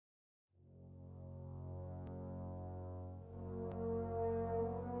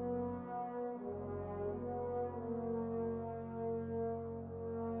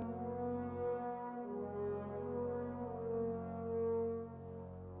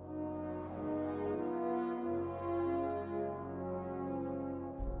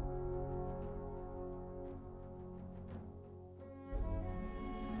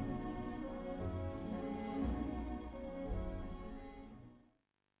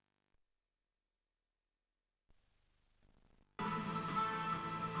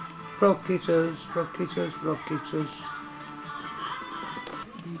Rocketers, rocketers, rocketers.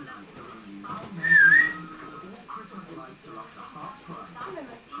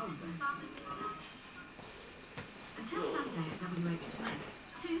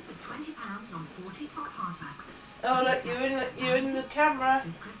 Oh look, you're in the camera.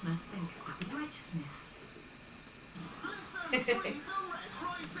 This Christmas, think Mmmmmmikechestersfamily.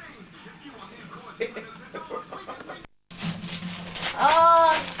 Oh,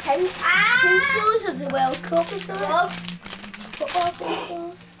 tinsels of the World Cup or something. Football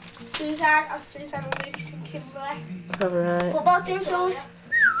tinsels. Susan, Lucas and Kimberly. Alright. Football tinsels.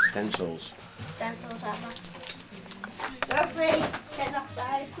 Stencils. Stencils, have Go free. Set off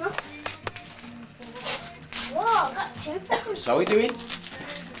side. Whoa, I've got 2 presents. So are we doing?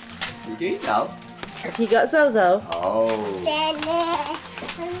 You doing now? Have you got Zozo? Oh.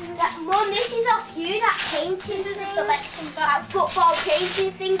 Mum, this is off you, that painting thing. That football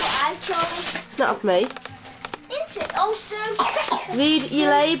painting thing that I chose. It's not off me. Isn't it? Oh, so... Read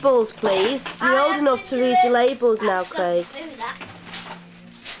your labels, please. You're old enough to read your labels now, Craig.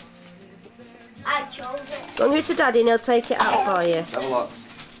 I chose it. Go and give it to Daddy and he'll take it out for you. Have a look.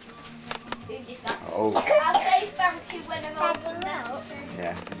 Who's this off? Oh. I'll say thank you when I'm open now.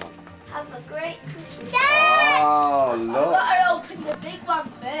 Yeah. Have a great Christmas. Oh, I've look. got to open the big one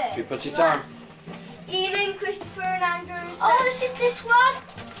first. Should we put it on? Eden, Christopher and Andrew. Oh, this is this one.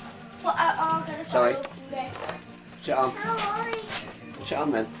 But I'm going to Sorry. open this. Put it on. Put it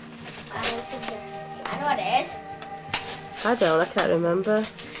on then. I know what it is. I don't, I can't remember.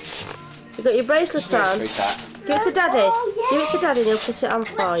 You got your bracelets Here, on? sweetheart. Give it to Daddy. Oh, yeah. Give it to Daddy and he'll put it on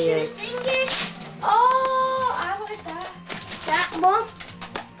for you. Oh, I wanted that. That one.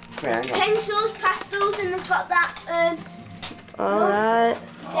 Come here, hang on. Pencils, pastels, and I've got that Alright.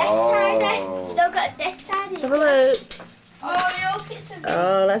 desk tidy. Still got a desk tidy. Let's have a look. Oreo bits of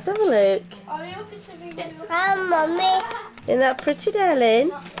Oh, let's have a look. Oreo bits of Hi, Mummy. Isn't that pretty,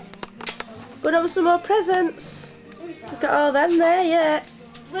 darling? Going over some more presents. Look at all them there, yeah.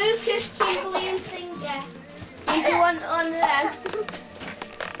 Lucas, Kimberly, and things, yeah. There's the one on there.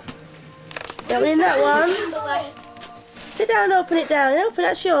 Got one in that one. Kimberly. Sit down, open it down. Open,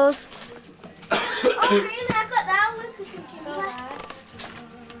 that's yours. Oh, really? I got that, Lucas and Kimberly.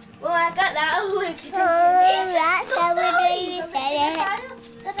 Well, I got that, Lucas and Kimberly. It's just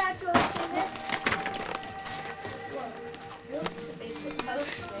stuff that I chose to this.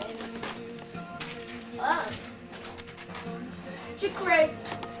 Oh. To Craig,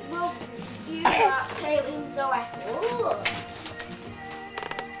 we'll use that Kaylee and Zoe. Ooh.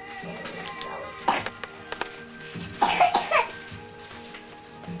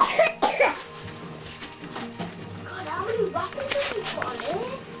 God, how many wrappers have we put on here?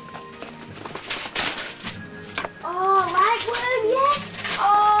 Oh, light worm, yes!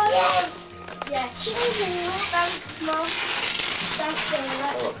 Oh, yes! Yeah, cheese and thanks, Mum. Thanks,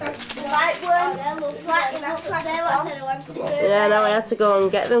 the light worm. Yeah, now I had to go and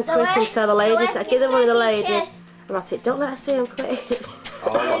get them quick and tell the lady. Zoe, Give them one of the give me a ladies. kiss. And that's it. Don't let her see them quick.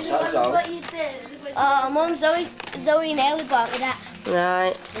 Oh, what's that, Zoe? What you did. Oh, Mum, Zoe and Ellie bought me that.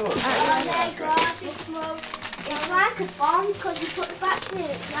 Right. Oh my God, it's small. It's like a bomb because you put the battery in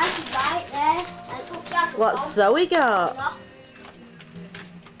it. It's like it's right there. And it looks like a What's bomb. Zoe got?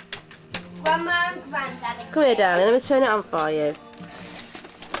 Grandma and Granddaddy. Come here, darling. Let me turn it on for you.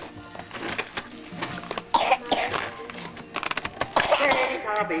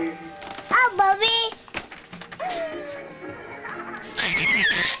 Oh, Bobby.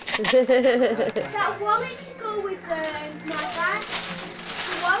 That wallet to go with my bag.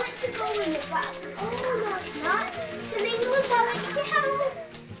 The wallet to go in the bag. Oh, no, it's not. It's an England wallet.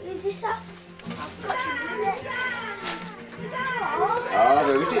 Is this off? Oh,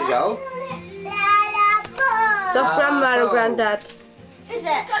 who is it, Joe? So Grandma and Granddad. Is it?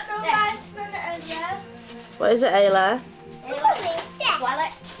 Got no bags on it as well. What is it, Ayla?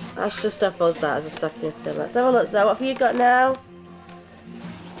 Wallet. That's just a fuzz, that as a stocking filler. Let's have a look, Zoe. What have you got now?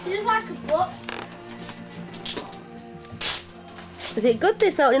 It's like a book. Is it good,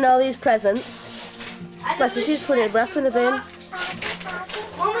 this, opening all these presents? Bless her, she's putting it back in the bin. Mum,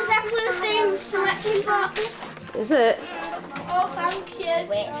 is that for the same selection box? Is it? Oh, thank you.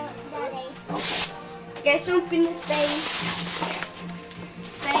 Wait. Get something the same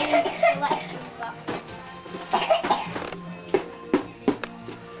selection box.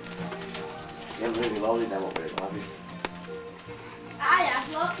 You haven't really loaded them up very well, have you? I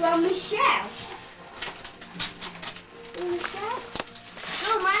have lots. From Michelle. From Michelle?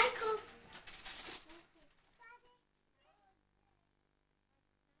 No, Michael.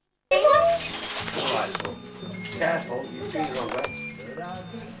 Alright, son. Careful, your fingers on wet.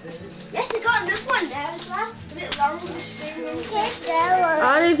 Yes, I got another one there as well. A bit long with the string on it.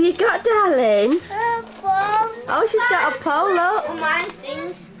 What have you got, darling? Oh, she's got a pole, look. Oh, mine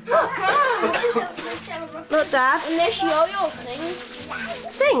sings. Look, Dad. And this yo-yo sings.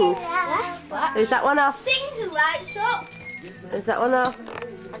 Sings. Yeah. Who's that one off? Sings and lights up. Is that one off?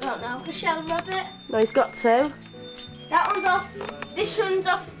 I don't know. Michelle Rabbit. No, he's got two. That one's off. This one's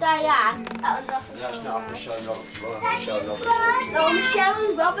off Diane. That one's off. That's not Michelle and Robert's one. Michelle and Robert's. No, Michelle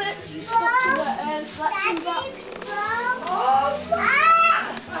and Robert stuck to the selection box.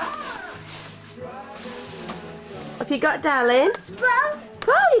 What have you got, darling?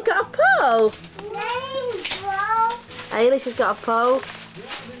 Pole, you got a pole. Ailey, she's got a pole.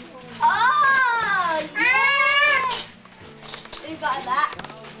 Oh, yeah! Who got that?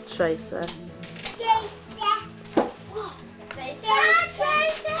 Tracer.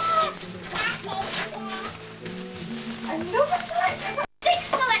 Another selection box. 6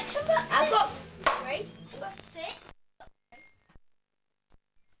 selection boxes. I've got 3. I've got 6.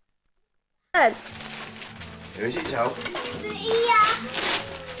 Good. Who is it, Joe?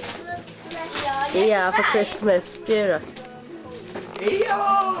 Yeah, for Christmas. Dura.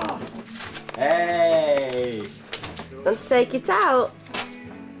 Yeah. Hey. Want to take it out?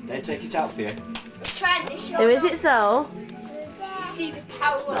 They take it out for you. Try this show. Who is it, Zoe? See the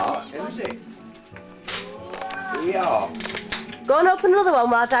power No, of who is it? Yeah. Go and open another one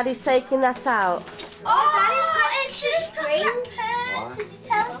while Daddy's taking that out. Daddy's got extra string. Why? Did you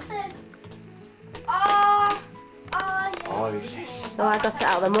tell him? Oh, yeah. Oh, who's this? Oh, I got it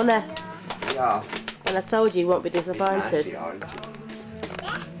out of the money. Yeah. And I told you you won't be Nice, disappointed. the orange.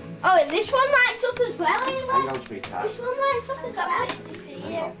 Oh, and this one lights up as well, Hang Ava. on, sweetheart. This one lights up as well.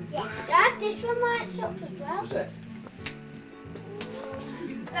 Dad, this one lights up as well. Is it?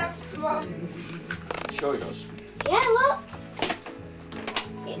 That's one. Sure it does. Yeah, look.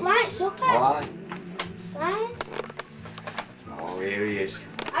 It lights up. Why? It's nice. Oh, here he is.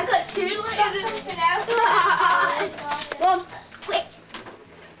 I got 2. Look at something else. One, quick.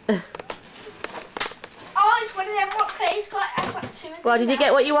 Oh, it's one of them. What Craig's got? I've got 2 of them. Well, did you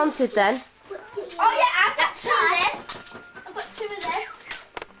get what you wanted then? Oh yeah, I've got 2 of them. I've got 2 of them.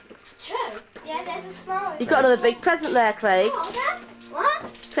 2? Yeah, there's a small one. You've got another big present there, Craig. Oh, Dad. What?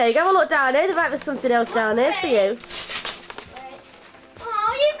 Craig, have a look down here. There might be something else down here for you.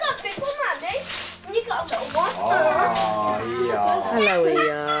 Oh, you've got a big one, Randy. And you've got a little one. Oh, yeah. Hello,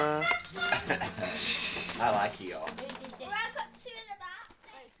 Ia. I like you. Well, I've got 2 of them out.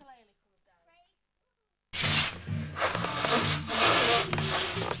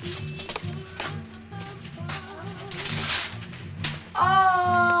 Oh,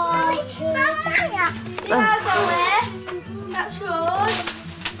 see how's Zoe? That's yours.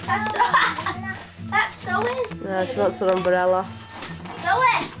 That's Zoe's. No, she wants an umbrella.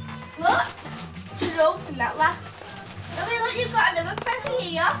 Zoe, look. Should open that last. Zoe, look, you've got another present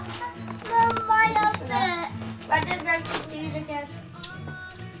here. I love it. Brandon, going to do it again.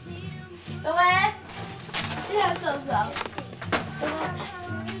 Zoe. Yeah, Zoe.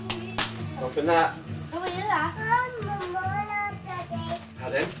 Open that. Zoe, you that?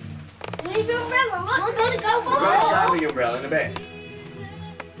 Pardon? Leave your umbrella. Look, let's go. We'll go outside with your umbrella in a bit.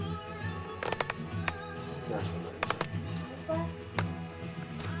 Nice one.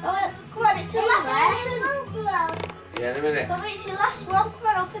 Oh, come on, it's your last one. Yeah, in a minute. Zoe, it's your last one. Come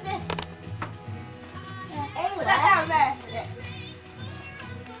on, open this. Put that down there.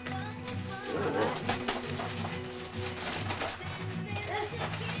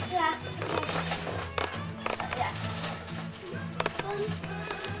 Yeah.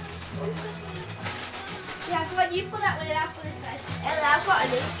 Yeah, come on, you put that way, I'll put this way. And I've got a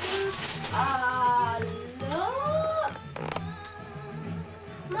new thing. Look.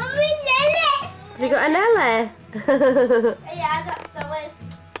 Mummy, Nelly. Have you got an Ellie? Yeah, that's Zoe's.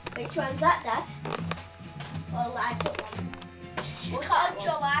 Which one's that, Dad? Oh, I put one. She called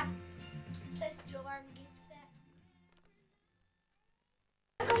Joanne. It says Joanne gives it.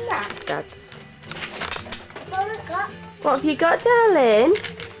 Come back. That's. Mama got. What have you got, darling?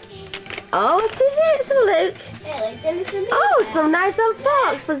 Oh, what is it? Let's have a look. Really, is anything Oh, some nice old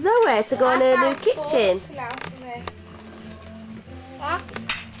forks for Zoe to go in her new kitchen.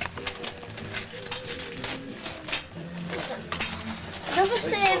 Another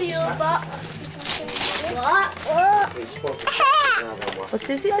cereal box. What? It's supposed to be. What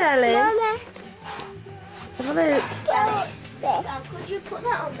is it, darling? Let's have a look. Dad, could you put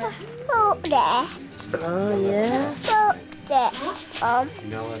that on there? Oh, yeah.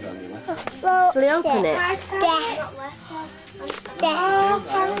 No, I don't know. Shall we open it? Right, not left. Oh,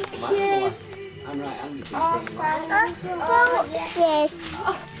 thank you. I'm right handed. Boxes.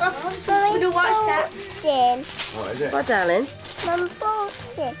 Would you watch that? What is it? What, darling? Mum,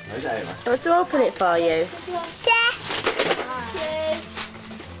 boxes. What is it, Ava? I want to open it for you.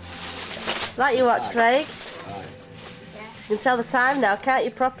 Like you watch, Craig. Right. You can tell the time now, can't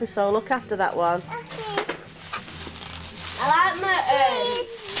you, properly? So look after that one. I like my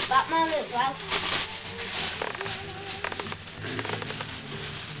Batman as well.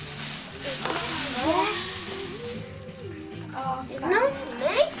 It's not for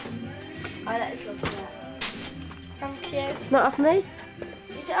me. I like to look at that. Thank you. It's not off me.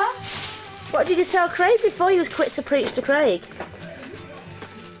 Is it off? What did you tell Craig before you was quick to preach to Craig?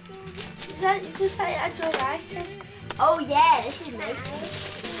 Is that just like I do writing? Oh yeah, this is nice.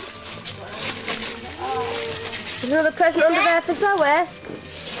 There's another present under there for Zoe.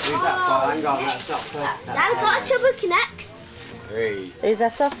 Who's that for? Hang on, that's not for... I've got a Trouble Connects. Hey. Who's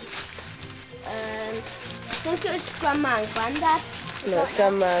that off? I think it was Grandma and Granddad. No, it's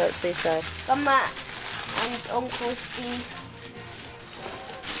Grandma. Let's see, so. Grandma and Uncle Steve.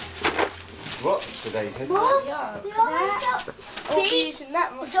 Whoops, today's it. What? Yeah, They always got I won't be using that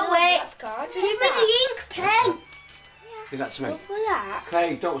much. Don't wait. That's gorgeous. Give me the ink pen. Give that to me. Lovely that.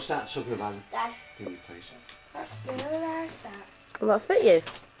 Craig, don't start sucking about it. Dad. Give me, please. That's really nice that. Will that fit you?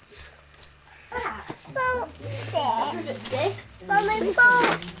 Nice, Well,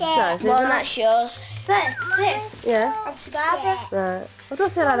 isn't it? that's yours. This. Yeah. Auntie Barbara. Right. Well, don't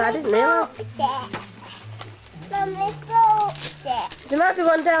say like that. I didn't realise. There might be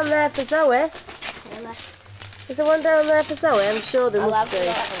one down there for Zoe. Is there one down there for Zoe? I'm sure there must be.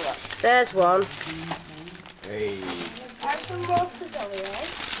 There's one. Hey. There's some more for Zoe, eh?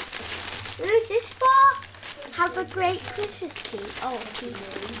 Who's this for? Have a great Christmas tree. Oh,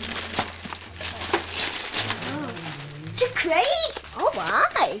 to Craig. Oh,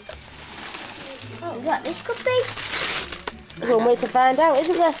 my. Oh, what this could be? There's one way to find out,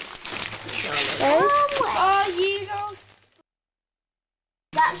 isn't there? Eh? Oh, you know.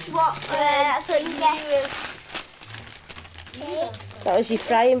 That's what you get. That was your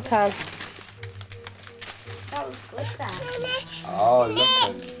frying pan. That was good, that. Oh, look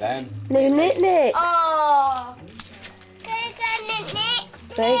at them. New knick-knicks. Oh.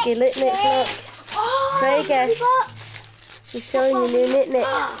 Craigie, knick-knicks, look. Oh, Craigie. box. She's showing you new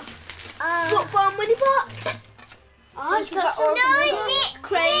knick-knicks. Football money box. Oh, it's got some Nick.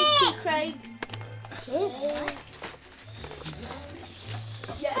 Craig. Cheers.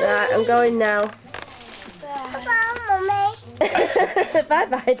 Right, I'm going now. Bye, Mummy.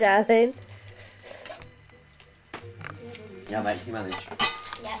 Bye-bye, darling. Yeah, mate, you manage.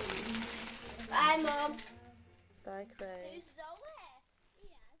 Yep. Bye, Mum. Bye, Craig.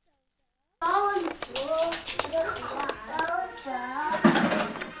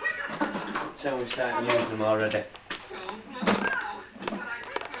 So we're starting using them already.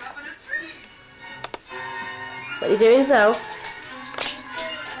 What are you doing, Zoe?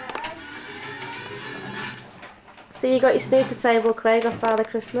 See, you got your snooker table, Craig, off Father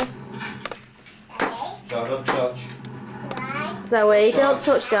Christmas. So don't touch. Zoe, don't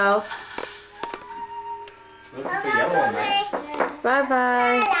touch, doll. Look for the yellow one, mate.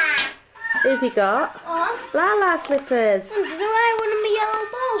 Bye-bye. Who have you got? Lala slippers. Did I wear one of my yellow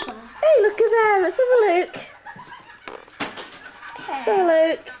balls on? Hey, look at them. Let's have a look. Let's have a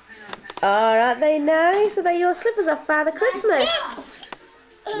look. Oh, aren't they nice? Are they your slippers off Father Christmas?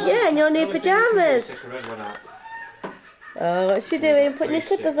 Yeah, and your new pyjamas. Stick the red one out. Oh, what's she doing? Putting your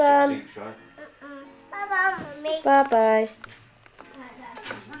slippers on. Each, right? Bye-bye, Mummy. Bye-bye.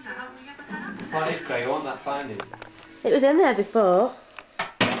 Oh, this Craig, I want that finding. It was in there before.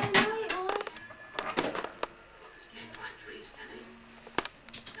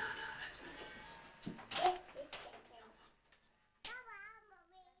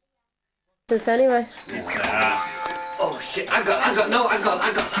 This anyway. Oh shit, I got. What's up?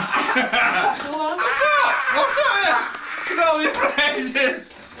 Look at all your phrases.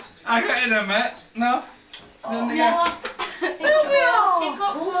 I got in a mate. No? Then they go, Silvio!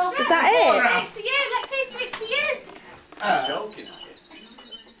 Is that it? Joking at you.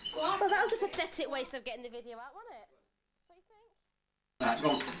 Well, that was a pathetic waste of getting the video out, wasn't it? Right, go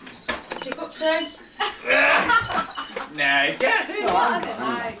on. Pick up two. No, you can't do that.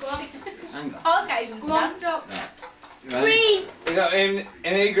 Hang on. Okay, stand up. You ready? You got in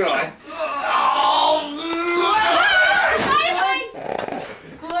a groin.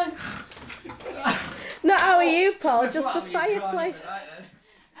 Not how are you, Paul, just the fireplace.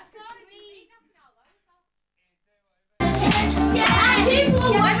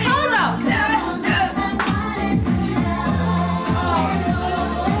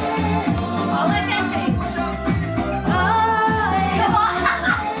 Oh,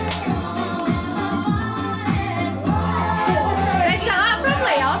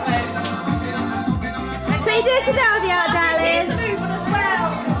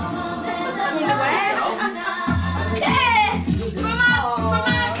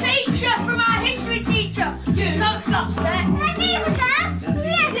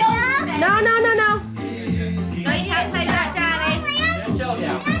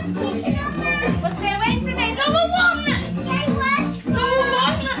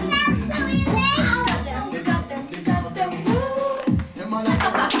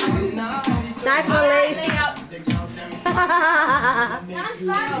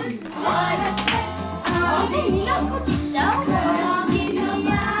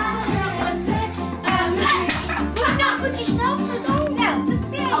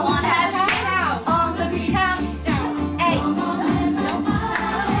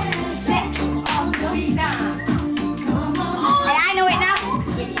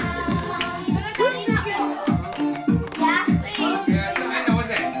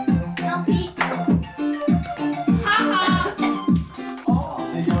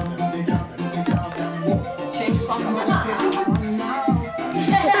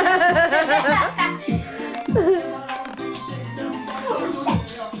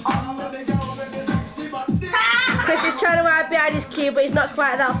 Chris is trying to hide behind his cube, but he's not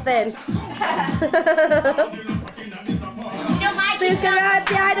quite that thin. Susan, hide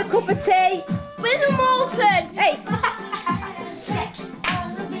behind a cup of tea. With them open. Hey.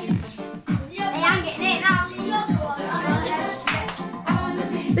 I'm getting it now.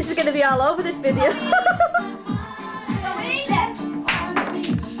 This is going to be all over this video.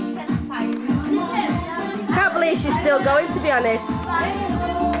 Can't believe she's still going, to be honest.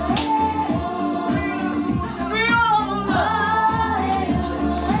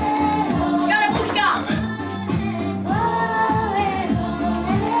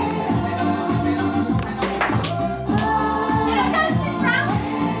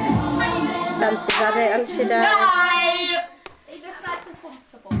 Santa's had it, hasn't she, Dad? It's just nice and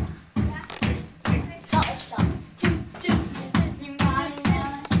comfortable.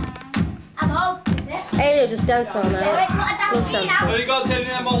 Ailey will just dance all night. Love dancing. So you got any of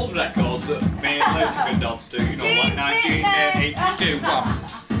them old records that me and Lucy could dance to, you know, like 1982. Come on.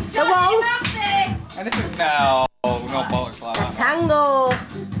 The waltz. Anything now? Oh, no bollocks like that. Tango.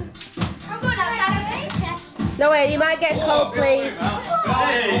 No way, you might get cold, please.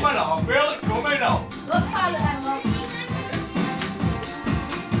 Hey, coming on, really coming on.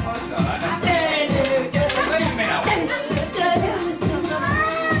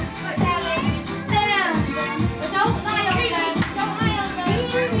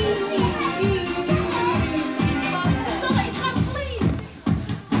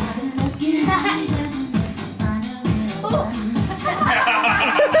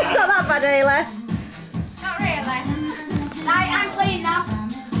 It's not that bad, Ailey. Not really. Right, I'm clean now.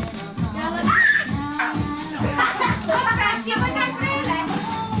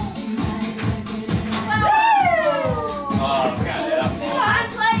 Oh, okay, yeah. I'm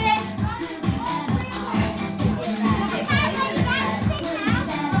playing.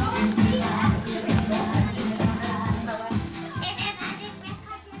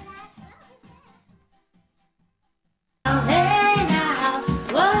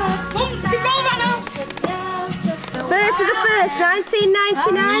 First of the first,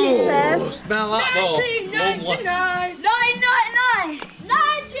 1999 it says. Smell that though. 1999. 1999.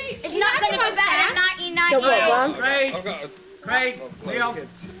 It's not going to be better than 1998. Don't want one. Craig, Leo.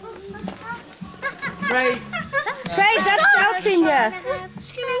 Craig. Craig, that's shouting you.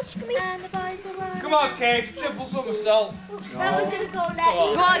 Come on, Kate, triple somersault. Where we're going to go next?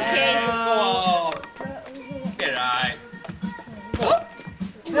 Go Go on, Kate. Go on. Get right.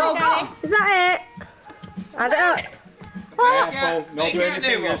 Is that it? I don't know. What? No burning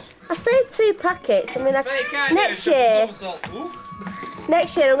fingers. I saved 2 packets. I mean, next year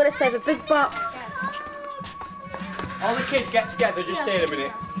I'm going to save a big box. All the kids get together, just stay a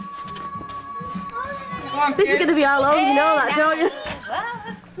minute. This is going to be all over, you know that, don't you?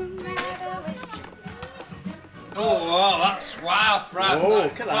 Oh, that's wow, Frank. Whoa,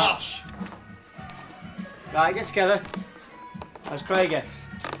 That's look at that. gosh. Right, get together. That's Craig.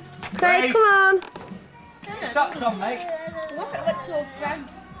 Craig, come on. Socks on, mate. What? I went to old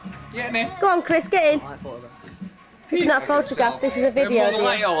friends. Get in. Go on, Chris, get in. This is not a photograph, this is a video. More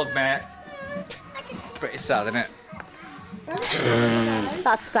like yours, mate. Pretty sad, isn't it?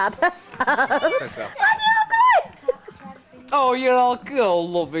 That's sad. Pretty sad. Oh, you're all cool,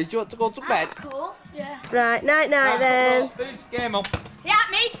 lovey. Do you want to go to bed? Cool. Yeah. Right, night-night then. Please, game on. You at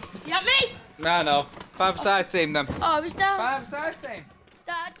me? You at me? No. 5-side team then. Oh, I was down. 5-side team.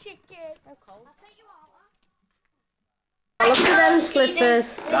 That chicken. I'm cold. I'll take you out. Look at them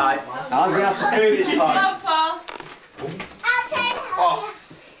slippers. Right, I was going to have to do this part. Go, Paul. I'll take Oh.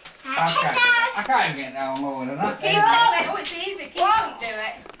 I can't even get down lower than that. Keith, oh, it's easy. Keith won't do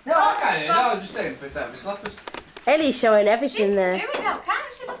it. No, I can't. No, I'm just taking a piss out of my slippers. Ellie's showing She everything can there. do it though,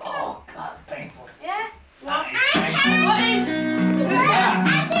 can't she? Look at her. Oh, God, it's painful. Yeah. What is?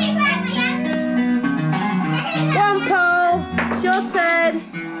 Go on, Paul. It's your turn.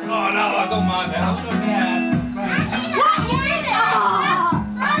 Oh, no, I don't mind it. I'll show my ass.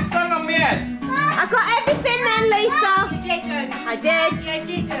 Stand on my head. I got everything then, Lisa. You did good. I I did. You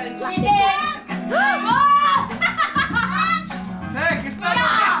didn't. You did. Take a step.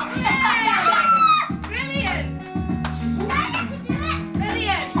 Brilliant.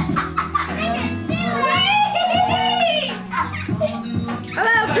 Brilliant.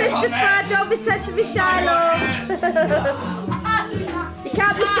 Hello, Christopher. Don't be said to be shy, love. You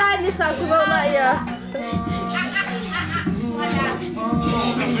can't be shy in this house. We won't let you.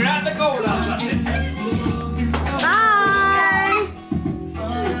 We're at the goal house, that's it. Bye.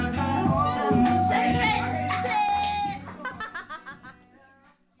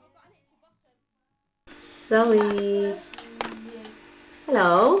 Zoe.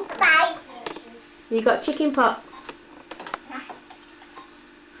 Hello. Bye. You got chicken pox?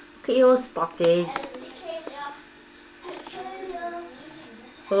 Look at your spotties.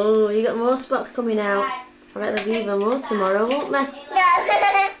 Oh, you got more spots coming out. I bet there'll be even more tomorrow, won't there?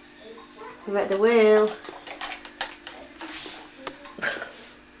 I bet there will.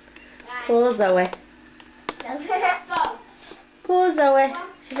 Poor Zoe. Poor Zoe.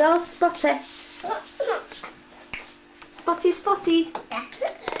 She's all spotty. Spotty, spotty.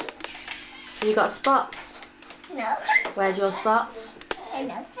 Have you got spots? No. Where's your spots?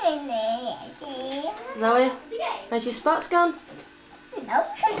 No. Zoe, where's your spots gone? No.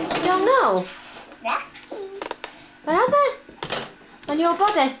 You don't know? Yeah. Where are they? On your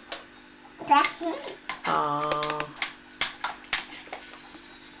body? Aww.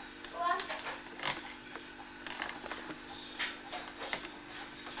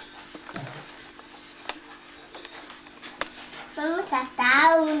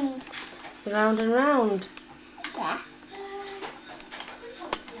 Down. Round and round. Yeah.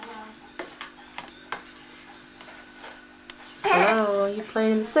 Oh, you're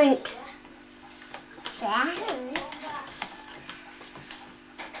playing in the sink. Yeah.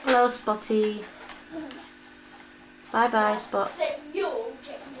 Hello, Spotty. Bye bye, Spot. Bye,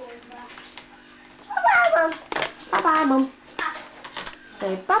 Mum. Bye bye, Mum.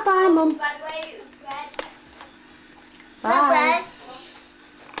 Say bye bye, Mum. Bye.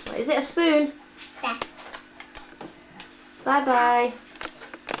 What, is it a spoon? Yeah. Bye bye.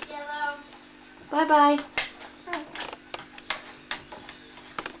 Bye bye.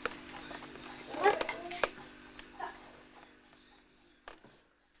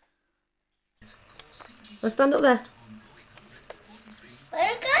 Well, stand up there. Where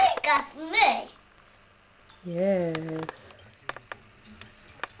are you going, Gus? Me? Yes.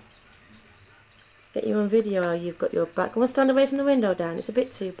 Let's get you on video while you've got your back. Come on, stand away from the window, Dan. It's a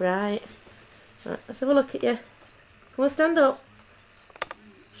bit too bright. Right, let's have a look at you. Come on, stand up.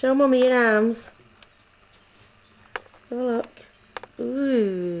 Show Mummy your arms. Have a look.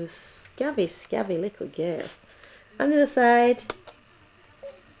 Ooh, scabby, scabby little girl. On the other side.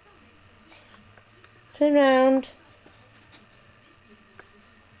 Turn round.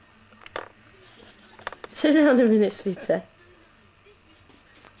 Turn around a minute, sweetie.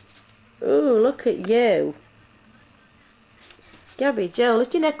 Ooh, look at you. Scabby Joe,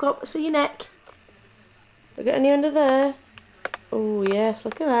 lift your neck up. See your neck. Have you got any under there? Oh yes,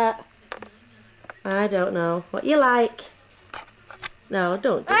 look at that. I don't know. What you like? No,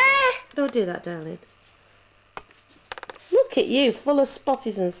 don't do that. Don't do that, darling. Look at you, full of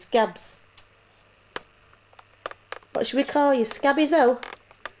spotties and scabs. What should we call you? Scabby Zoe?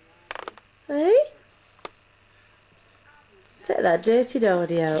 Hey? Take that dirty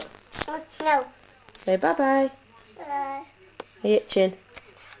doddy out. No. Say bye-bye. Are you itching?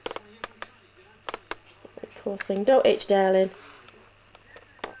 Poor thing. Don't itch, darling.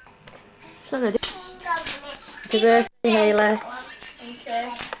 It's not gonna do. Happy birthday, Hayley.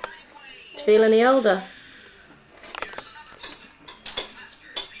 Okay. Do you feel any older?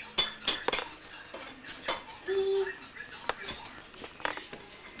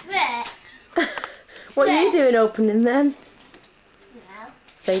 What are you doing opening them? No.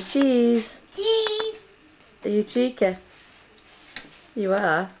 Say cheese. Cheese. Are you cheeky? You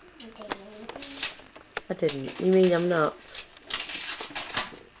are. I didn't. You mean I'm not?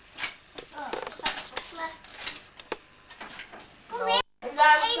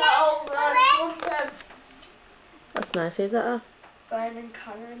 That's nice. Who's that? Brian and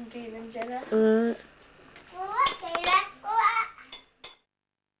Connor and Dean and Jenna. Alright.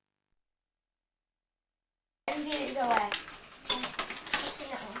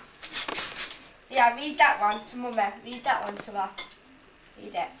 Yeah, read that one to Mummy. Read that one to her.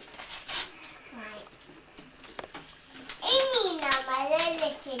 Read it.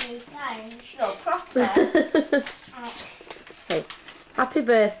 No, proper. Hey, happy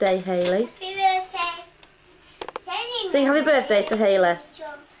birthday, Hayley. Happy birthday. Sing happy birthday to Hayley.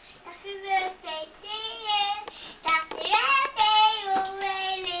 Happy birthday to you. Happy birthday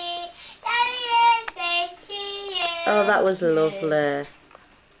Oh, that was lovely.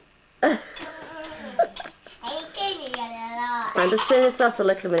 I'm just turning this off for a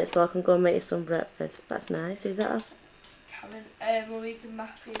little minute so I can go and make you some breakfast. That's nice. Who's that off? Louise and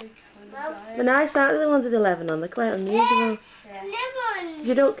Matthew. They're nice, aren't they, the ones with 11 on? They're quite unusual.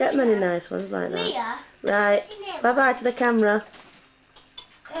 You don't get many nice ones like that. Right. Bye-bye to the camera.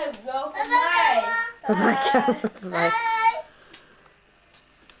 Bye-bye, camera. Bye.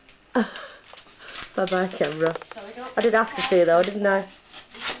 Bye-bye, camera. I did ask her to, though, didn't I?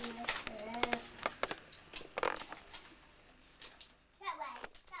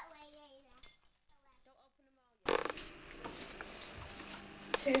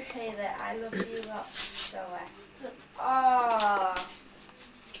 To Haley, I love you lots, Zoe. Oh.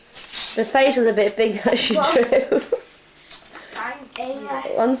 The face was a bit big that she drew. Thank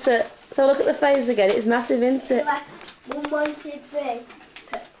you. Once it. So look at the face again. It's massive, isn't it? Mum wanted me.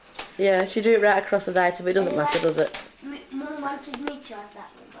 Yeah, she drew it right across the dice, but it doesn't matter, does it? Mum wanted me to have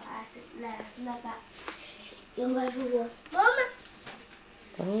that one, but I said, no, not that. You'll have one. Mum!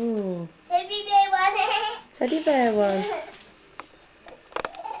 Oh. Teddy bear one. Teddy bear one.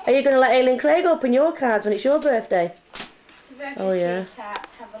 Are you going to let Aileen Craig open your cards when it's your birthday? Oh, yeah. Sweetheart,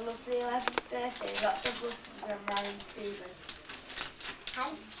 have a lovely 11th birthday. Lots of love from Ryan Stephen.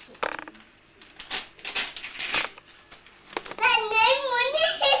 Thank you.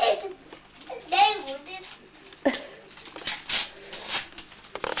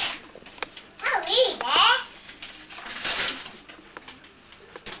 I'll eat that.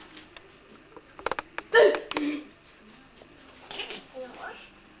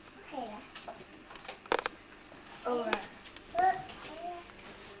 Alright.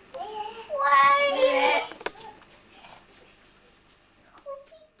 Why?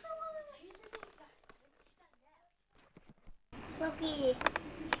 Smokey.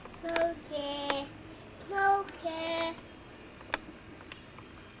 Smokey. Smokey.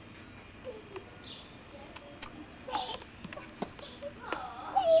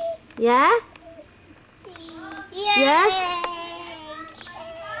 Yeah? Yes?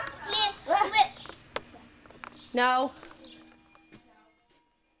 No.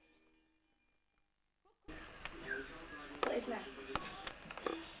 What is that?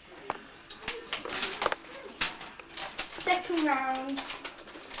 Second round.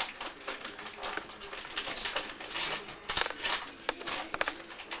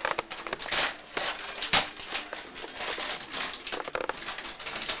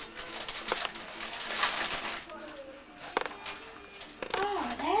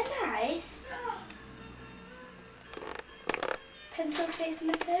 Oh, they're nice. Pencil case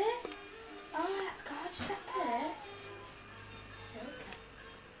and a purse. Oh, that's gorgeous, that purse. Silky.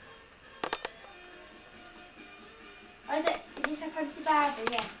 Oh, is this a fancy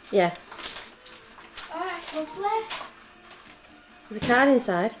Barbie? Yeah. Yeah. Oh, that's lovely. There's a card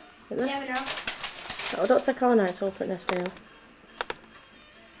inside, isn't there? Yeah, we know. Oh, don't take all night to open it next now.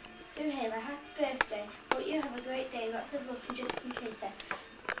 To Haley, happy birthday. Hope you have a great day. Lots of love from Jessica and Katie.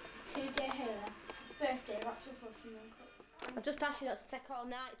 To dear Haley, birthday. Lots of love from Uncle. I've just asked you not to take all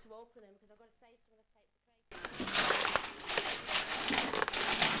night to open them because I've got to save some of the tape.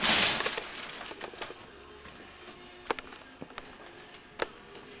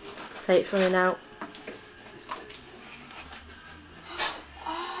 Tape's running out.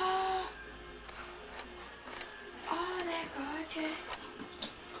 Oh, they're gorgeous.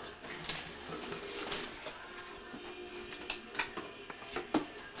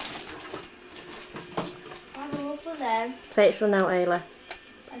 Oh, they're lovely then. Tape's running out, Ayla.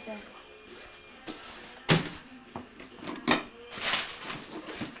 Is it?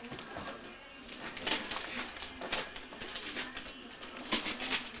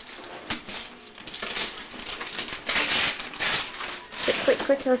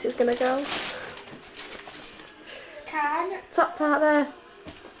 Quick, else it's going to go. Can. Top part there.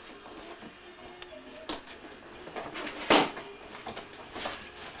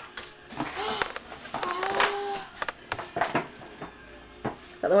 Oh,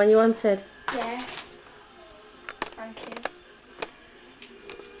 Is that the one you wanted? yeah. Thank you.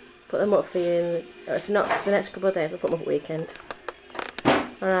 Put them up for you, or if not, for the next couple of days, I'll put them up at weekend.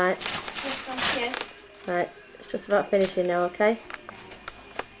 Alright. Yes, thank you. Right, it's just about finishing now, okay?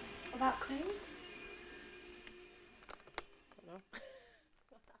 About cream?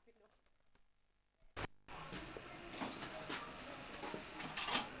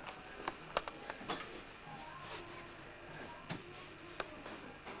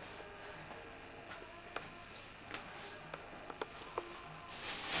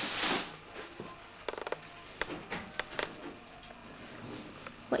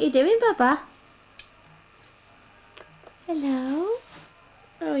 What are you doing, Baba? Hello.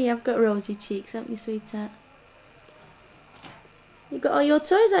 Oh, yeah, I've got rosy cheeks, haven't you, sweetheart? You got all your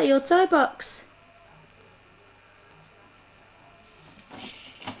toys out of your toy box.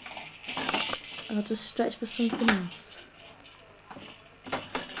 I'll just stretch for something else.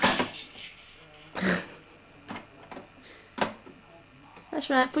 That's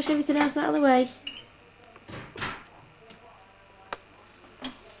right, push everything else out of the way.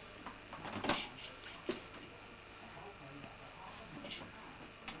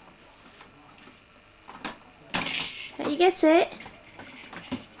 Can't you get it?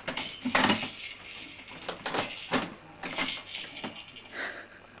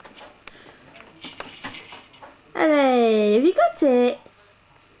 Hooray, have you got it?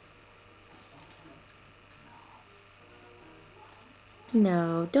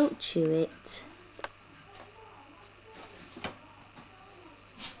 No, don't chew it.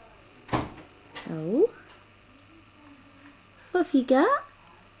 Oh? What have you got?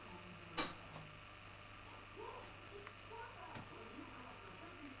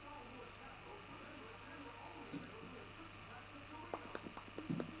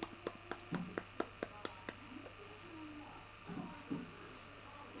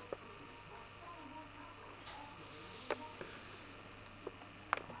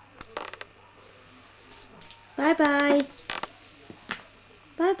 Bye-bye.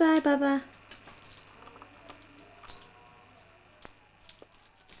 Bye-bye, Baba.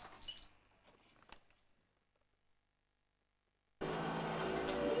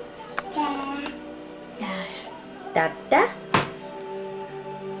 Dada.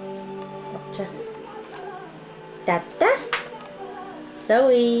 Watch her. Dada.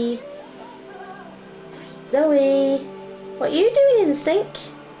 Zoe. Zoe. What are you doing in the sink?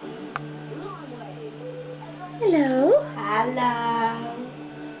 Hello. Hello.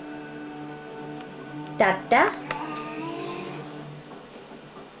 Dada.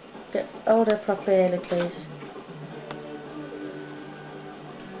 Hold her properly, please.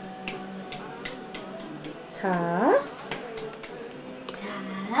 Ta.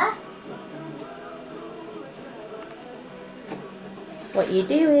 Ta. What are you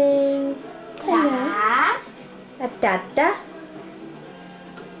doing? Ta. A dada.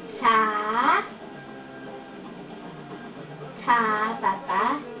 Ta. Ta,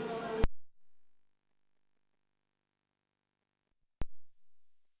 Baba.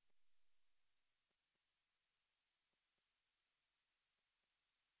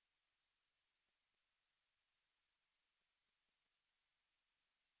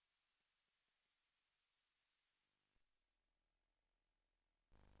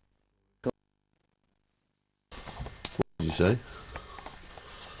 What did you say?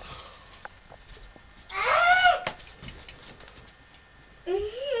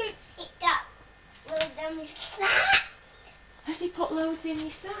 Has he put loads in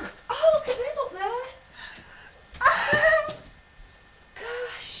your sack? Oh, look at them up there.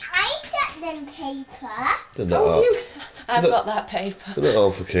 Gosh. I got them paper. They're not all, I've got that paper. they're not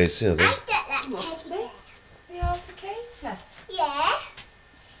all for Katie, are they? I got that Must paper. be. They are for Kater. Yeah.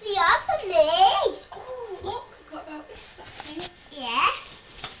 They are for me. Oh, look, I've got about this stuff here. Yeah.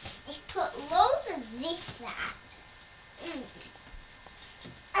 I put loads of this there.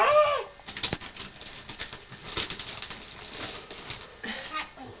 Ah.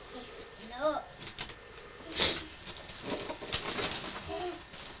 No.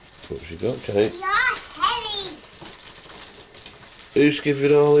 What's she got, Kate? You're heavy. Who's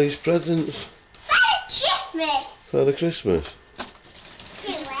giving all these presents? Christmas. Father Christmas?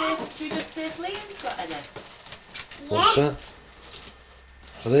 Should we just see if Liam's got any? What's that?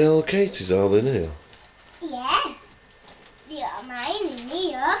 Are they all Katie's all in here? Yeah. They are mine in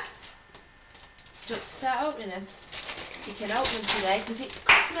here. Do you want to start opening them? You can open them today because it's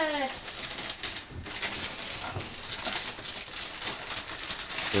Christmas.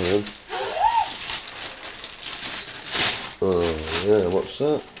 Hang on. Oh yeah, what's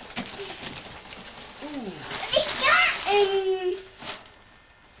that?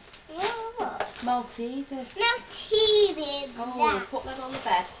 What? Maltesers. No tea with Oh, that. put them on the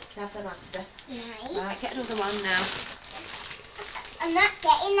bed. You can have them after. Nice. Right, get another one now. I'm not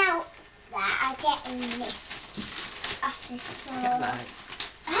getting out that. I'm getting this off the floor. Get mine.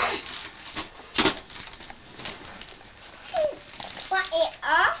 What it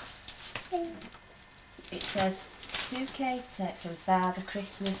off? It says, to Kater from Father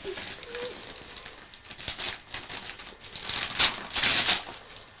Christmas.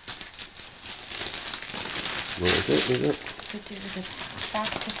 What is it? Is it? Could do with a bag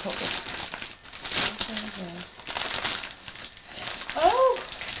to put with. Oh!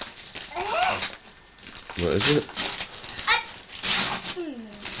 What is it?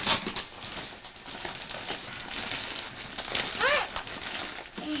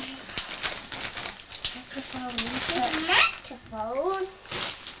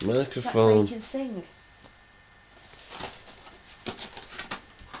 That's so Microphone. you can sing.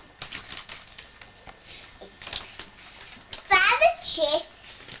 Father Chip.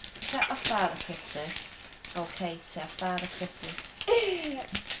 Is that a Father Christmas? Okay, it's a Father Christmas.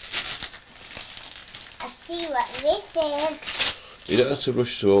 I see what this is. You don't have to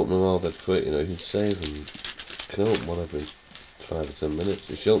rush to open them all that quick, you know, you can save them. You can open one every 5 or 10 minutes.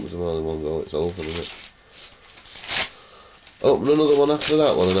 If she opens them all in one go, it's over, isn't it? Open another one after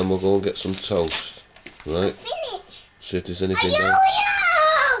that one and then we'll go and get some toast. Right? Finish. See if there's A anything down.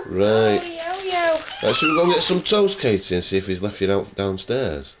 yo-yo! Right. Yo-yo. Right, should we go and get some toast, Katie, and see if he's left you out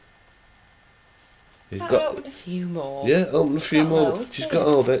downstairs? You've I'll got... open a few more. Yeah, open a few Got more. loads, She's yeah. got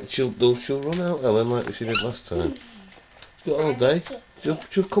all day. She'll run out, Ellen, like she did last time. She's got all day.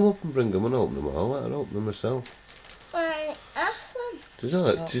 She'll come up and bring them and open them all. Let her open them herself. She's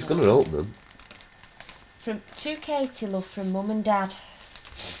alright. She's going to open them. To Katie, love, from Mum and Dad.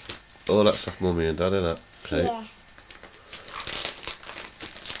 Oh, that's off Mummy and Dad, innit? Okay. Yeah.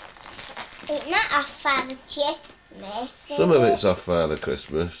 It's not a Father Chip. Some of it's off Father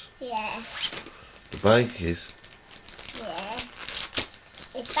Christmas. Yeah. The bike is. Yeah.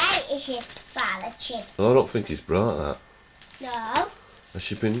 The bite is a Father Chip. Oh, I don't think he's brought that. No. Has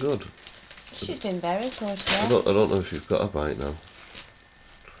she been good? She's been very good, I yeah. don't know if you've got a bike now.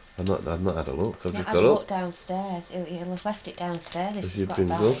 I've not had a look. Have you Not had got a up? look downstairs. He'll have left it downstairs if Has you've you got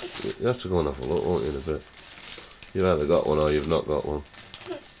been a good? bike. You have to go and have a look, won't you, in a bit? You've either got one or you've not got one.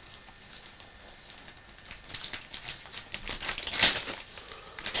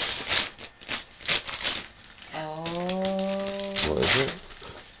 Oh. What is it?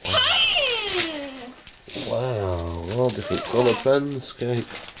 Wow, all different colour pens, Kate.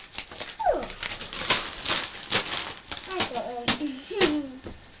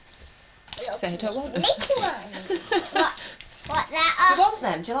 Say I don't want them. What Do you that? want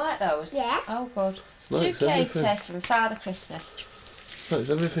them? Do you like those? Yeah. Oh, good. Likes To everything. Katie from Father Christmas. That's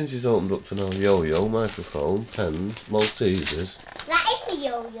everything she's opened up to now. Yo-yo, microphone, pens, Maltesers. That is a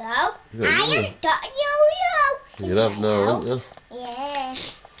yo-yo. You got I a yo-yo? haven't got a yo-yo. You have now, haven't you? Yeah.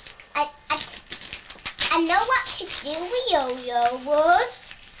 I know what to do with yo-yos.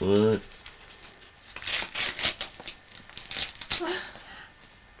 Right.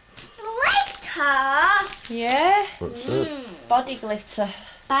 Glitter. Yeah. What's that? Body glitter.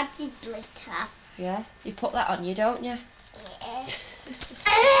 Body glitter. Yeah. You put that on you, don't you? Yeah.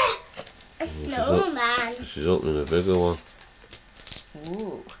 She's No, op- man. She's opening a bigger one.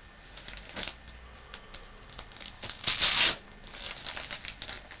 Ooh.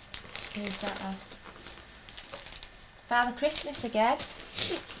 Who's that? Father Christmas again.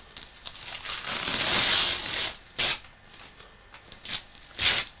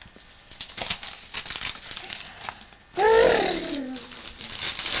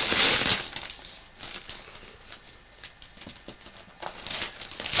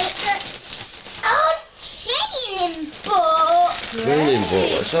 It's a training book. Training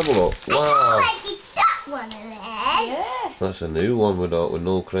book, let's have a look. I Wow. already got one of them. Yeah. That's a new one with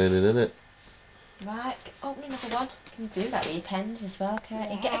no craning in it. Right. Open another one. You can do that with your pens as well,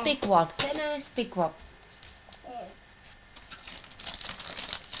 can't you? Get a big one. Get a nice big one.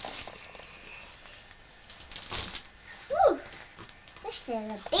 Ooh, this is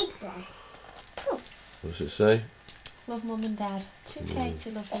a big one. What's it say? Love Mum and Dad. To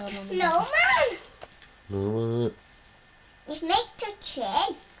Katie, love your Mum and No, Dad. man. No, It makes a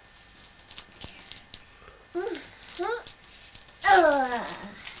chain.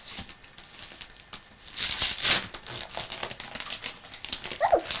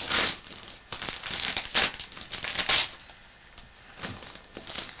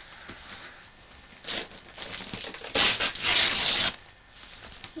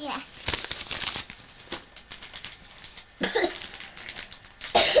 Yeah.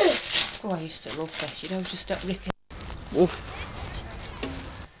 Oh, I used to love this. You know, just stop ripping. Woof.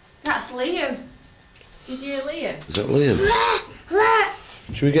 That's Liam. Did you hear Liam? Is that Liam?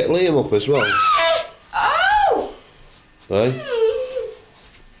 Should we get Liam up as well? Oh! Hey?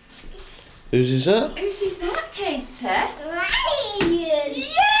 Whose that? Whose is that, Katie? Lion.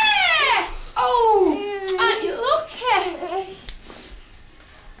 Yeah! Oh! Aren't you lucky?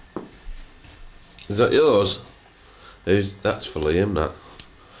 Is that yours? That's for Liam, that.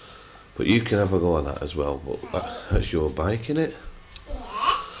 But you can have a go on that as well. But that's your bike, innit?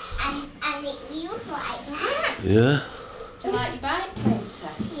 Yeah. And it feels like that. Yeah. Do you like your bike,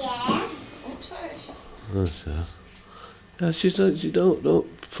 Katie? Yeah. That's it. Yeah, she don't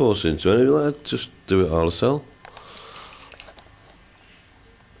force into anything like that. Just do it all herself.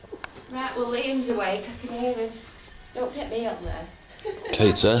 Right, well, Liam's awake. I can hear him. Don't get me up there.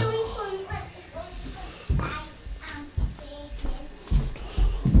 Kater.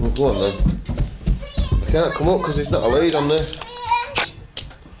 Well, go on then. I can't come up because there's not a lead on this.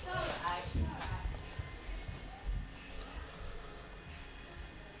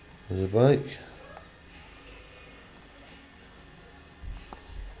 There's a bike.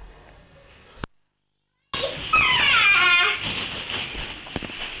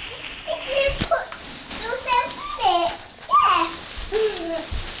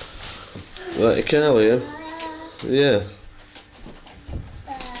 Right, you can't, Liam. Yeah.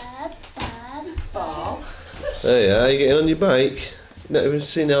 Ball. There you are, you getting on your bike? You've not even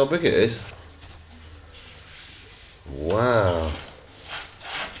seen how big it is. Wow.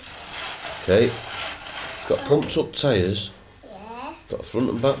 Okay. Got pumped up tyres. Yeah. Got a front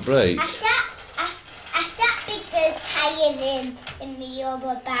and back brake. I got bigger tyres in my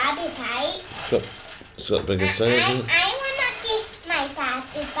other Barbie bike. It's got bigger tyres, isn't it? I want to give my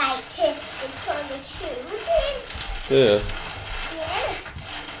Barbie bike to the children. Yeah. Yeah.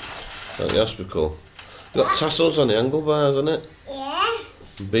 At the hospital. Got tassels on the angle bars, isn't it? Yeah.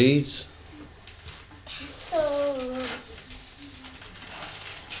 Beads. So.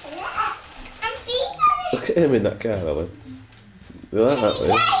 I'm being on it. Look at him in that car, Ellen. You like that, Can Liam?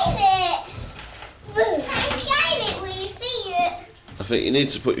 you drive it? Can you drive it? Will you see it? I think you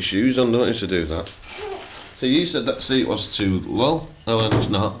need to put your shoes on, don't you, to do that? So you said that seat was too low. Ellen, it's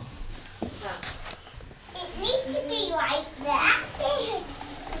not. It needs to be like that.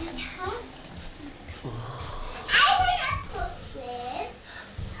 I want to put this.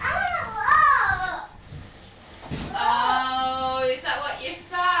 Oh, Oh, is that what you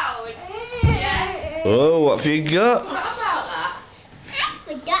found? Yeah. Oh, what have you got? What about that? I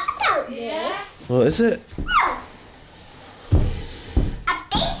forgot about this. Yeah. What is it? A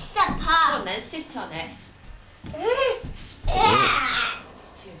piece of Come on pop. then, sit on it. Yeah.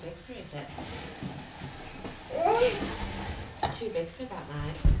 It's too big for, is it? It's too big for that,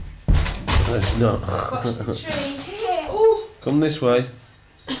 mate. It's not. Watch the tree. Ooh. Come this way.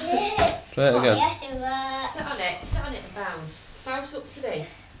 Try it again. Sit on it and bounce. Bounce up to me.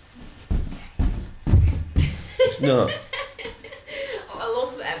 It's not. Oh, I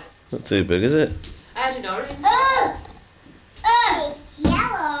love them. Not too big, is it? I had an orange. It's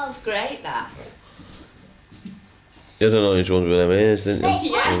yellow. It's great, that. You had an orange one with them ears, didn't you?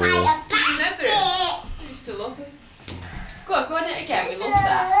 Yeah. Yeah. Remember it? I used to love it. Go on it again. We love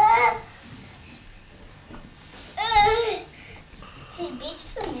that. Too big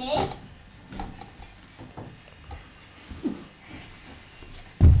for me.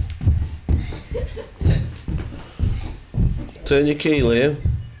 Turn your key, Liam.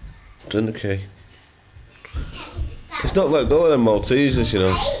 Turn the key. It's not like go with them Maltesers, you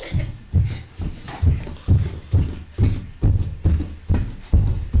know.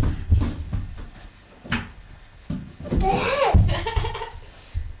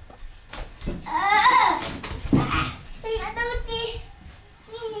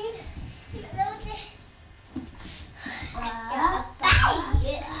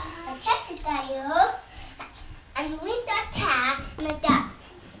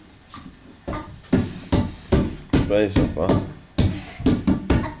 Base up, huh?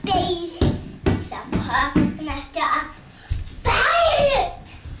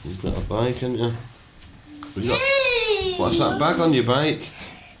 You've got a bike, haven't you? Have you got, what's that bag on your bike?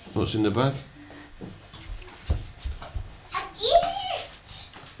 What's in the bag?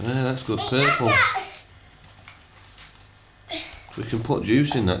 Yeah, that's good purple. We can put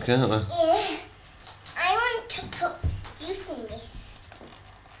juice in that, can't we? Yeah. I want to put juice in this.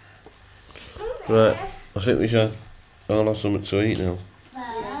 Right, I think we should all have something to eat now.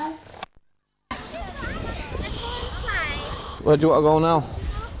 Where do you want to go now?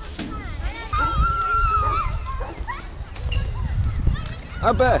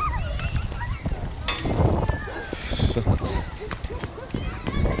 I bet.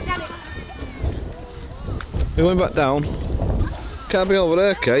 You going back down? Can't be over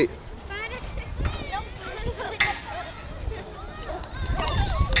there, Kate.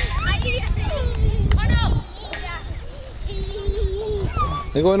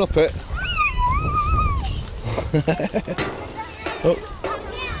 You're going up it? Oh.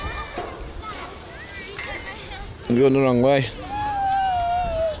 You're going the wrong way.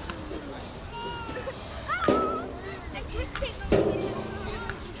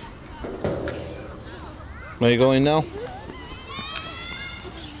 Where are you going now?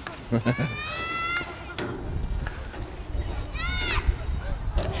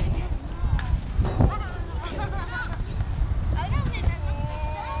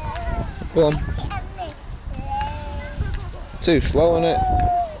 Go on. Too slow, innit?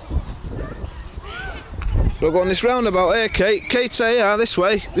 Don't go on this roundabout here, Kate. Kate's here, this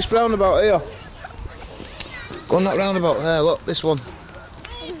way. This roundabout here. Go on that roundabout there, look, this one.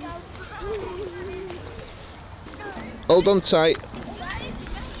 Hold on tight.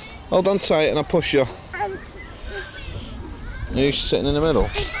 Hold on tight and I'll push you. Are you sitting in the middle?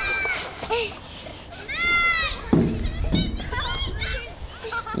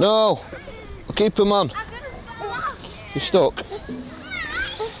 No! I'll keep him on. You're stuck.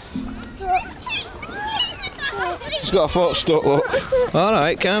 He's got a foot stuck, look.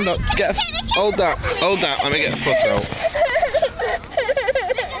 Alright, calm down. Hold that, let me get a foot out.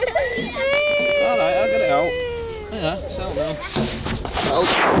 Alright, I'll get it out. Yeah, settle down.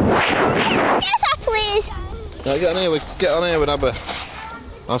 Yes, please. Right, get on here with Abby.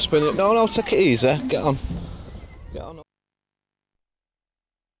 I'll spin it. No, take it easy. Get on. Get on.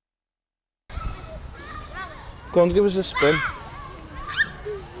 Go on, give us a spin.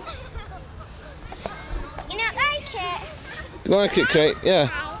 You not like it? You like it, Kate? Yeah.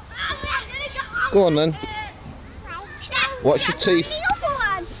 Go on then. Watch your teeth.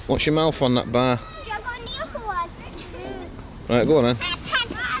 Watch your mouth on that bar. Right, go on then.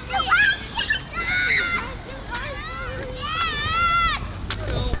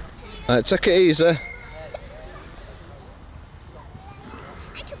 Right, take it easy.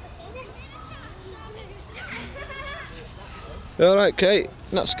 You alright, Kate?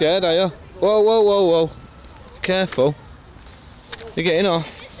 Not scared, are you? Whoa, whoa, whoa, whoa. Careful. You're getting off?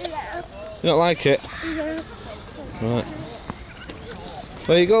 You don't like it? Right.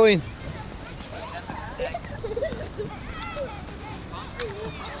 Where are you going?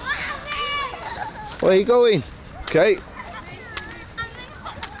 Where are you going, Kate?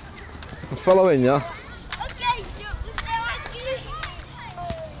 I'm following you. Okay,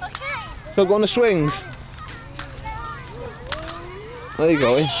 So go on the swings. Where are you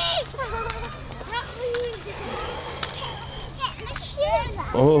going?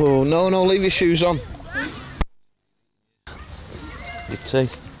 Oh, no, leave your shoes on. Your tea.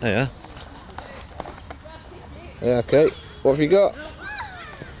 There you are. Yeah, Kate. What have you got?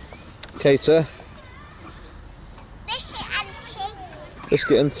 Kater.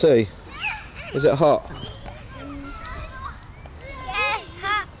 Biscuit and tea. Is it hot? Yeah,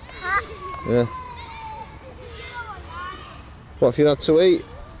 hot. Yeah. What have you had to eat?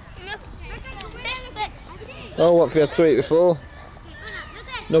 Oh, what have you had to eat before?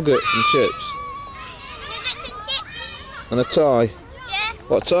 Nuggets and chips. And a toy? Yeah.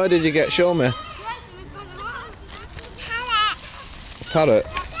 What toy did you get? Show me. A parrot?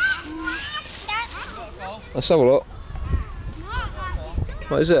 Let's have a look.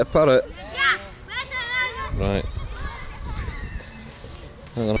 What is it, a parrot? Right.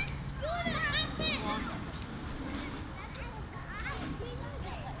 Hang on.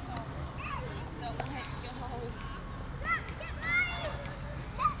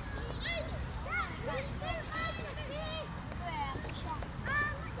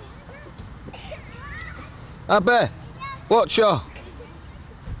 Abby, watch her.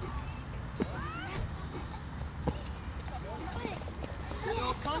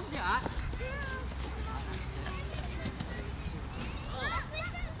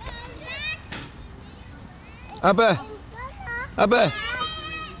 Abby, Abby,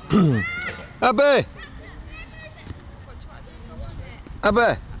 Abby,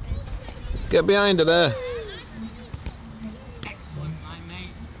 Abby, get behind her there.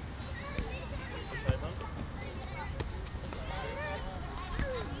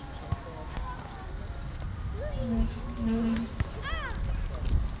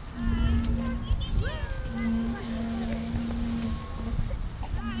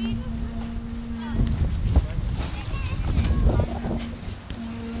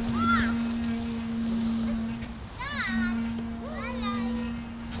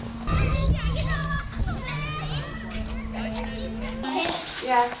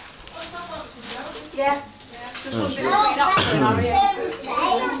 Yeah. Yeah. Just wondering if we're not going, are we?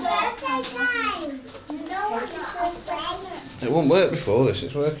 It won't work before this,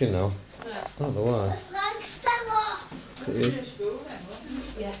 it's working now. I don't know why. Look at you.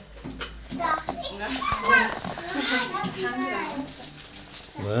 Yeah.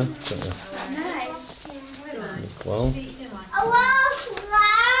 There, Nice. well.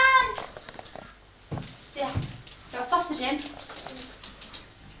 Yeah. Got a sausage in?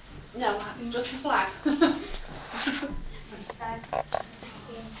 No, just a flag. No,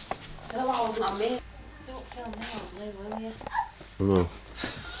 that wasn't on me. Don't film me on Blue, will you? No.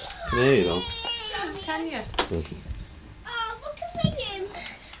 There you go. Can you? Oh, look at me.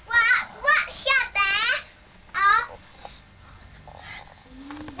 What's that there?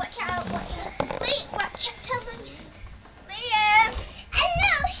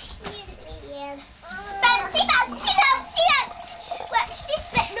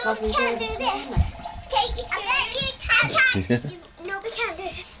 No, we can't do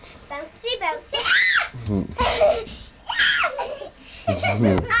it. Bouncy, bouncy. I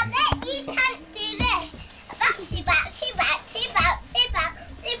bet you can't do this. Bouncy, bouncy, bouncy, bouncy, bouncy,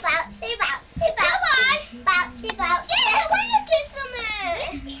 bouncy, bouncy, bouncy. Come on. Bouncy, bouncy. Yeah, I want to do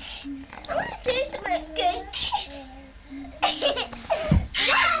something. I want to do something good.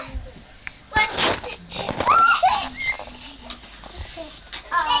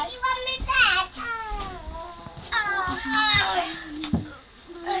 You want me back?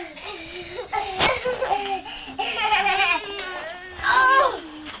 Oh,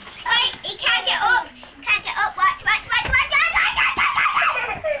 wait, you can't get up. Can't get up. Watch.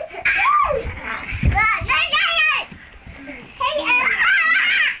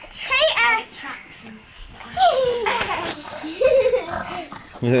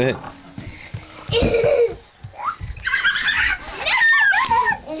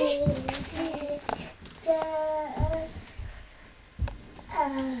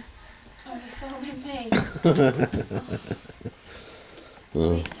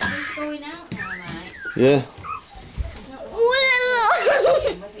 Oh. He's going out now, mate. Yeah.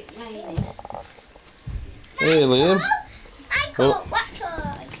 Hey, Liam. Oh.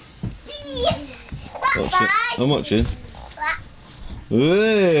 I'm watching.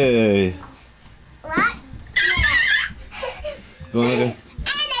 Hey. What? Go on again.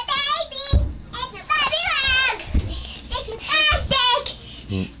 And a baby. And a baby leg. And a bag.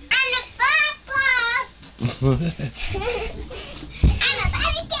 And a papa. And a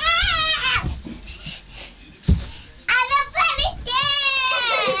baby cat. And a baby cat.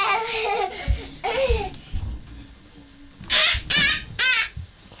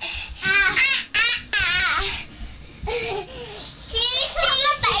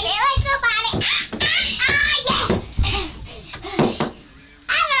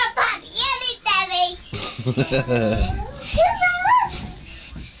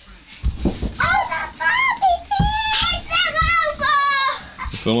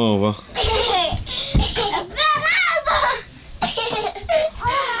 Come over. He's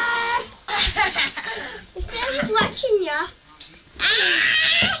watching you.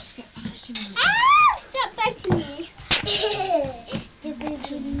 Stop biting me. Stop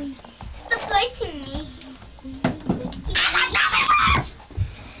biting me. Stop biting me.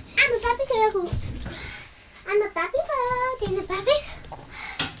 I'm a baby girl. I'm a baby bird in a baby.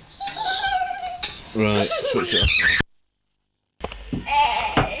 Right, switch it off.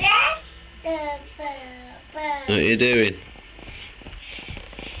 What are you doing?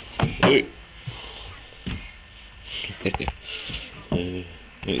 Ooh. What are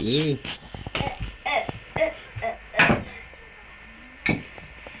you doing?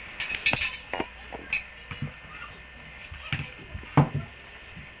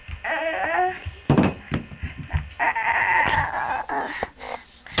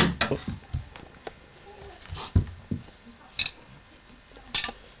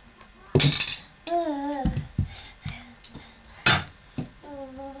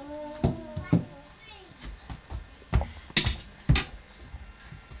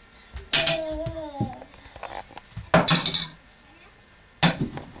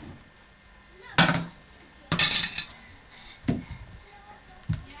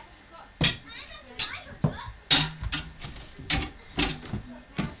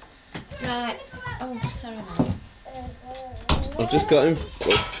 Right. Oh, sorry, mate. I've just got him.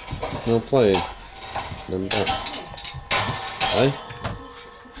 No playing. Then back. Hey?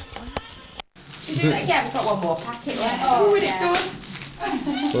 You do that again? We've got one more packet left. Oh, is it good?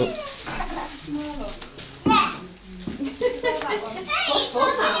 Look.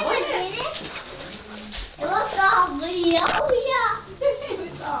 It was all video.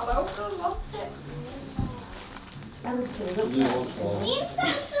 It's all over, wasn't it? That was good, wasn't it?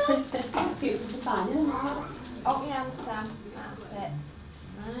 Thank you for the fun. Open your hands, Sam. That's it.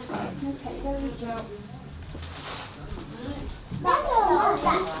 Right. Okay, there we go.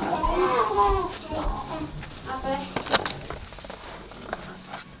 Abby.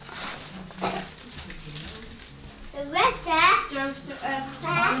 The red there. Joseph, Go!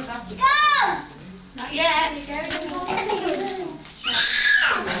 not yet.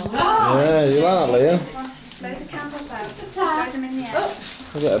 Yeah, you are, Liam. Blow the candles out. Throw them in the air.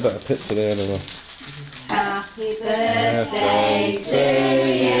 I'll get a better picture there anyway. Happy birthday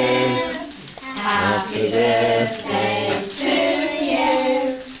to you. Happy birthday to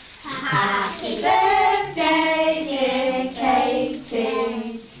you. Happy birthday, dear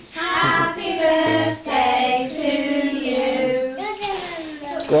Katie. Happy birthday to you.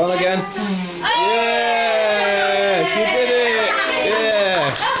 Go on again. Yes, you did it.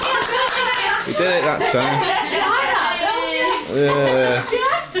 Yeah. You did it that time.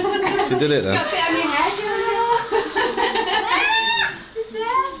 She did it then. Got a bit on your head, Josie.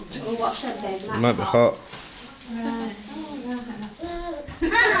 We'll watch that game. It might be hot. Right.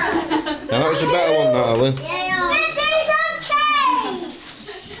 Now that was a better one, that, Alan.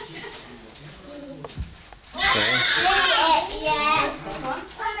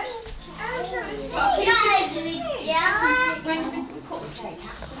 When we cut the cake,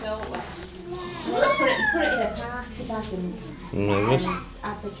 don't we? Put it in a party bag and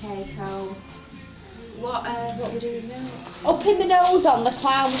add the cake out. What we're doing now? Up in the nose on the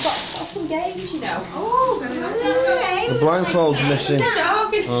clown. We've got some games, you know. Oh, The blindfold's missing. There's a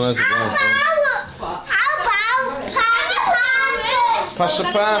dog. Oh, there's a blindfold. Pass the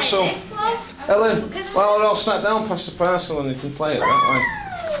parcel. Ellen, while they're all sat down, pass the parcel and you can play it that way.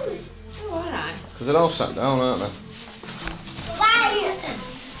 Oh, alright. Because they're all sat down, aren't they?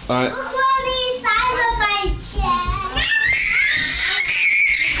 Right. Look what inside of my chair.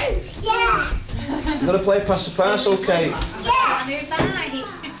 Yeah. I'm going to play pass the parcel, Kate. Yeah.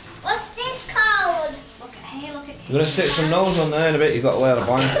 What's this called? Look at here, look at You're going to stick some nose on there in a bit. You've got to wear a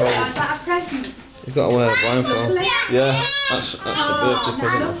blindfold. Is that a present? You've got to wear a blindfold. Yeah, that's the birthday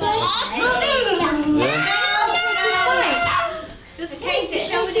present. Yeah. Just Kate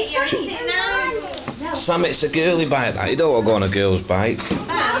showing it you're sitting down. Sam, it's a girly bike that. You don't want to go on a girl's bike.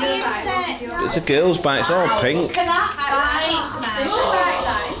 It's a girl's bike, it's all pink. Look at that.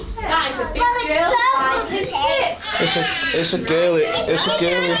 That is a big girl bike, isn't it? It's a girly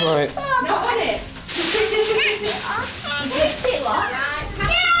bike. Not on it.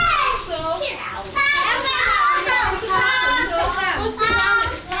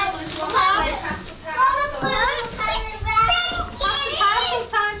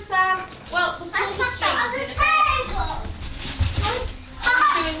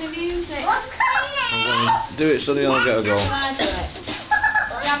 Do it so they all get a go. I'll do it.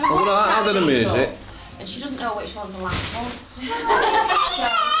 I'm going to add in the music. And she doesn't know which one's the last one.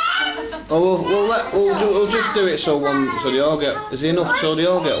 Oh, we'll just do it so they all get. Is it enough so they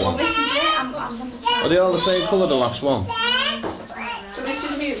all get one? This is it. Are they all the same colour, the last one? Should we do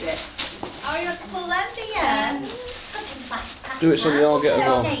the music? Oh, you have to pull them together. Do it so they all get a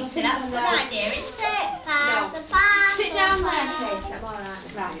go. That's a good idea, isn't it? Sit down there, Kate. I'm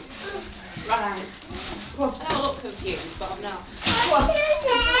alright. Right. Right. I don't look confused, but I'm not.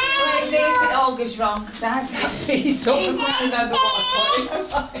 Maybe if Olga's wrong, because I've got these up and can't remember what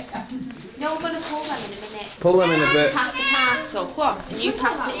I put in. No, we're going to pull them in a minute. Pull them in a bit. Pass the parcel. Come on, and you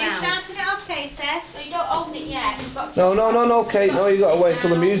pass it You round. started it off, Katie? No, you don't open it yet. You've got to... No, Kate, no, you've got to wait till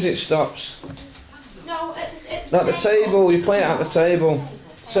the music stops. No, At the table, you play it at the table.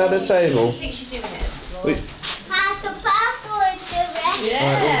 Sit at the table. I think she's doing it. Wait. Pass the parcel into it.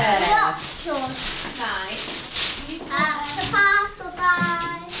 Yeah.